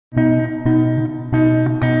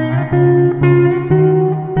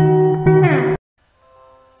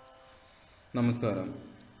നമസ്കാരം.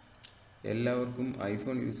 എല്ലാവർക്കും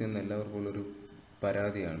iPhone use ചെയ്യുന്ന എല്ലാവർക്കും ഉള്ളൊരു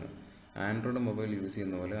പരാതിയാണ്. ആൻഡ്രോയിഡ് മൊബൈൽ യൂസ്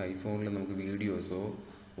ചെയ്യുന്ന പോലെ ഐഫോണിൽ നമുക്ക് വീഡിയോസോ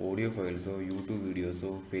ഓഡിയോ ഫയൽസോ യൂട്യൂബ്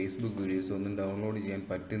വീഡിയോസോ ഫേസ്ബുക്ക് വീഡിയോസോ ഒന്നും ഡൗൺലോഡ് ചെയ്യാൻ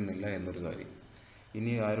പറ്റുന്നില്ല എന്നൊരു കാര്യം.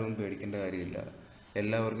 ഇനി ആരും പേടിക്കേണ്ട കാര്യമില്ല.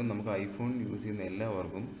 എല്ലാവർക്കും നമുക്ക് ഐഫോൺ യൂസ് ചെയ്യുന്ന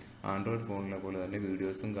എല്ലാവർക്കും ആൻഡ്രോയിഡ് ഫോണിലെ പോലെ തന്നെ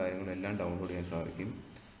വീഡിയോസും കാര്യങ്ങളും എല്ലാം ഡൗൺലോഡ് ചെയ്യാൻ സാധിക്കും.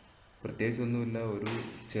 പ്രത്യേകിച്ചൊന്നുമില്ല, ഒരു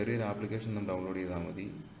ചെറിയൊരു ആപ്ലിക്കേഷൻ നമ്മൾ ഡൗൺലോഡ് ചെയ്താൽ മതി.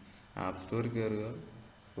 ആപ്പ് സ്റ്റോറിൽ കയറുക,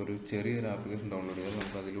 ഒരു ചെറിയൊരു ആപ്ലിക്കേഷൻ ഡൗൺലോഡ് ചെയ്താൽ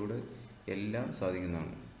നമുക്ക് അതിലൂടെ എല്ലാം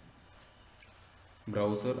സാധിക്കുന്നതാണ്.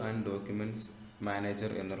 ബ്രൗസർ ആൻഡ് ഡോക്യുമെൻറ്റ്സ്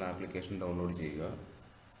മാനേജർ എന്നുള്ള ആപ്ലിക്കേഷൻ ഡൗൺലോഡ് ചെയ്യുക.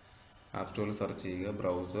 ആപ്പ് സ്റ്റോറിൽ സെർച്ച് ചെയ്യുക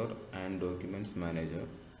ബ്രൗസർ ആൻഡ് ഡോക്യുമെൻറ്റ്സ് മാനേജർ.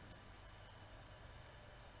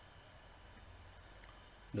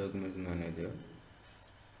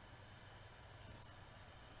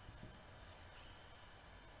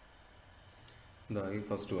 ഈ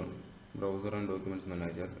first one browser and documents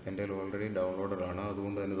manager എൻ്റെ ഓൾറെഡി ഡൗൺലോഡഡ് ആണ്,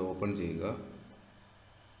 അതുകൊണ്ട് തന്നെ ഇത് ഓപ്പൺ ചെയ്യുക.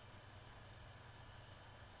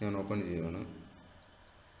 ഞാൻ ഓപ്പൺ ചെയ്യുകയാണ്.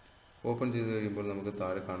 ഓപ്പൺ ചെയ്ത് കഴിയുമ്പോൾ നമുക്ക്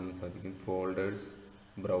താഴെ കാണാൻ സാധിക്കും ഫോൾഡേഴ്സ്,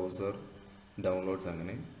 ബ്രൗസർ, ഡൗൺലോഡ്സ്.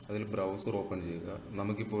 അങ്ങനെ അതിൽ ബ്രൗസർ ഓപ്പൺ ചെയ്യുക.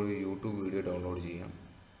 നമുക്കിപ്പോൾ യൂട്യൂബ് വീഡിയോ ഡൗൺലോഡ് ചെയ്യാം.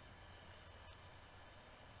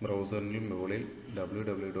 ബ്രൗസറിന് മുകളിൽ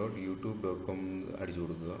www.youtube.com അടിച്ചു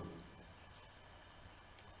കൊടുക്കുക.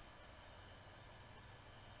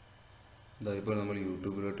 ഇപ്പോൾ നമ്മൾ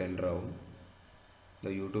യൂട്യൂബിലോട്ട് എൻ്റർ ആവും.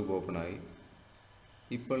 യൂട്യൂബ് ഓപ്പൺ ആയി.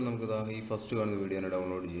 ഇപ്പോൾ നമുക്ക് ഈ ഫസ്റ്റ് കാണുന്ന വീഡിയോ തന്നെ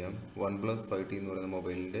ഡൗൺലോഡ് ചെയ്യാം. OnePlus 5T എന്ന് പറയുന്ന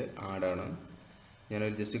മൊബൈലിൻ്റെ ആഡാണ്.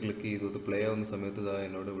 ഞാനത് ജസ്റ്റ് ക്ലിക്ക് ചെയ്തു. അത് പ്ലേ ആവുന്ന സമയത്ത്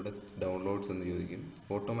എന്നോട് ഇവിടെ ഡൗൺലോഡ്സ് എന്ന് ചോദിക്കും.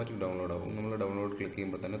 ഓട്ടോമാറ്റിക് ഡൗൺലോഡ് ആവും. നമ്മൾ ഡൗൺലോഡ് ക്ലിക്ക്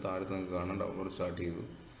ചെയ്യുമ്പോൾ തന്നെ താഴത്ത് നമുക്ക് കാണാം ഡൗൺലോഡ് സ്റ്റാർട്ട് ചെയ്തു.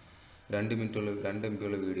 2 MB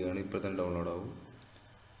ഉള്ള വീഡിയോ ആണ്. ഇപ്പോൾ തന്നെ ഡൗൺലോഡ് ആവും.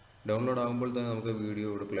 ഡൗൺലോഡ് ആകുമ്പോൾ തന്നെ നമുക്ക് വീഡിയോ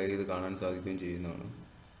ഇവിടെ പ്ലേ ചെയ്ത് കാണാൻ സാധിക്കുകയും ചെയ്യുന്നതാണ്.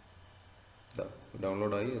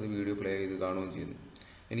 ഡൗൺലോഡായി, അത് വീഡിയോ പ്ലേ ചെയ്ത് കാണുകയും ചെയ്യുന്നു.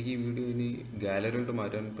 എനിക്ക് ഈ വീഡിയോ ഇനി ഗാലറിയിലോട്ട്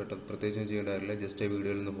മാറ്റാൻ പ്രത്യേകിച്ചും ചെയ്യേണ്ട കാര്യമില്ല. ജസ്റ്റ് ആ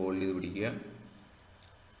വീഡിയോയിൽ നിന്ന് ഹോൾഡ് ചെയ്ത് പിടിക്കുക.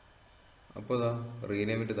 അപ്പോൾ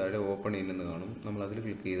റീനെയിമിട്ട് താഴെ ഓപ്പൺ ചെയ്യുന്നെന്ന് കാണും. നമ്മൾ അതിൽ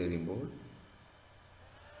ക്ലിക്ക് ചെയ്ത് കഴിയുമ്പോൾ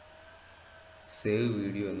സേവ്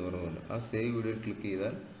വീഡിയോ എന്ന് പറഞ്ഞുകൊണ്ട് ആ സേവ് വീഡിയോയിൽ ക്ലിക്ക്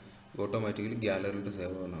ചെയ്താൽ ഓട്ടോമാറ്റിക്കലി ഗാലറിയിലോട്ട്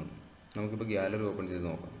സേവ് ആവുന്നതാണ്. നമുക്കിപ്പോൾ ഗാലറി ഓപ്പൺ ചെയ്ത്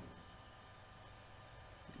നോക്കാം.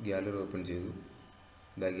 ഗാലറി ഓപ്പൺ ചെയ്തു.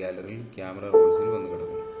 ഗാലറിയിൽ ക്യാമറ റോൾസിൽ വന്ന്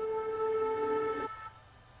കിടക്കും.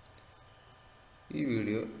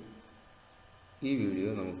 ഈ വീഡിയോ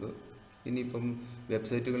നമുക്ക് ഇനിയിപ്പം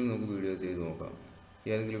വെബ്സൈറ്റുകളിൽ നമുക്ക് വീഡിയോ ചെയ്ത് നോക്കാം.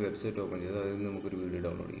 ഏതെങ്കിലും വെബ്സൈറ്റ് ഓപ്പൺ ചെയ്ത് അതിൽ നിന്ന് നമുക്കൊരു വീഡിയോ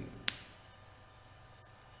ഡൗൺലോഡ് ചെയ്യാം.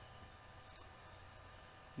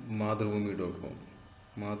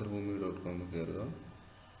 മാതൃഭൂമി.com കയറുക.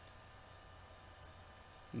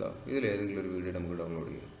 ഇതിലേതെങ്കിലും ഒരു വീഡിയോ നമുക്ക് ഡൗൺലോഡ്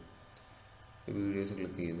ചെയ്യാം. വീഡിയോസ്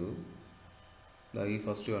ക്ലിക്ക് ചെയ്തു. ഈ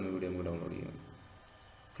ഫസ്റ്റ് കാണുന്ന വീഡിയോ നമുക്ക് ഡൗൺലോഡ് ചെയ്യാം.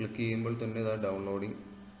 ക്ലിക്ക് ചെയ്യുമ്പോൾ തന്നെ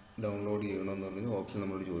ഡൗൺലോഡ് ചെയ്യണമെന്ന് പറഞ്ഞ ഓപ്ഷൻ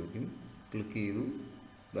നമ്മളോട് ചോദിക്കും. ക്ലിക്ക് ചെയ്തു.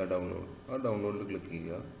 ഡൗൺലോഡ്. ആ ഡൗൺലോഡിൽ ക്ലിക്ക്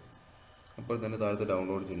ചെയ്യുക. അപ്പോൾ തന്നെ താഴത്തെ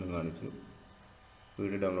ഡൗൺലോഡ് ചിഹ്നം കാണിച്ചു.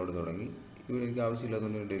 വീഡിയോ ഡൗൺലോഡ് തുടങ്ങി. ഇവിടെ എനിക്ക്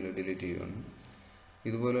ആവശ്യമില്ലാത്തതുകൊണ്ട് ഡിലീറ്റ് ചെയ്യുകയാണ്.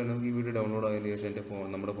 ഇതുപോലെ തന്നെ നമുക്ക് ഈ വീഡിയോ ഡൗൺലോഡ് ആയതിനു ശേഷം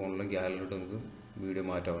നമ്മുടെ ഫോണിലെ ഗാലറിയിലോട്ട് നമുക്ക് വീഡിയോ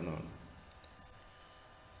മാറ്റാവുന്നതാണ്.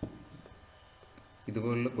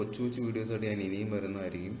 ഇതുപോലുള്ള കൊച്ചു വീഡിയോസായിട്ട് ഞാൻ ഇനിയും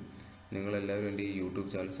വരുന്നതായിരിക്കും. നിങ്ങളെല്ലാവരും എൻ്റെ ഈ യൂട്യൂബ്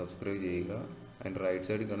ചാനൽ സബ്സ്ക്രൈബ് ചെയ്യുക. അതിൻ്റെ റൈറ്റ്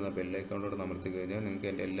സൈഡിൽ കാണുന്ന ബെല്ലൈക്കോണോട് അമർത്തി കഴിഞ്ഞാൽ നിങ്ങൾക്ക്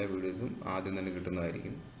എൻ്റെ എല്ലാ വീഡിയോസും ആദ്യം തന്നെ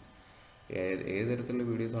കിട്ടുന്നതായിരിക്കും. ഏത് തരത്തിലുള്ള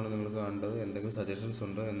വീഡിയോസാണ് നിങ്ങൾ കാണേണ്ടത്, എന്തെങ്കിലും സജഷൻസ്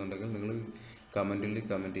ഉണ്ടോ എന്നുണ്ടെങ്കിൽ നിങ്ങൾ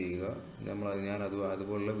കമൻറ്റ് ചെയ്യുക. ഞാൻ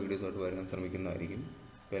അതുപോലുള്ള വീഡിയോസായിട്ട് വരാൻ ശ്രമിക്കുന്നതായിരിക്കും.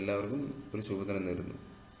 എല്ലാവർക്കും ഒരു ശുഭദിനം നേരുന്നു.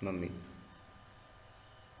 നന്ദി.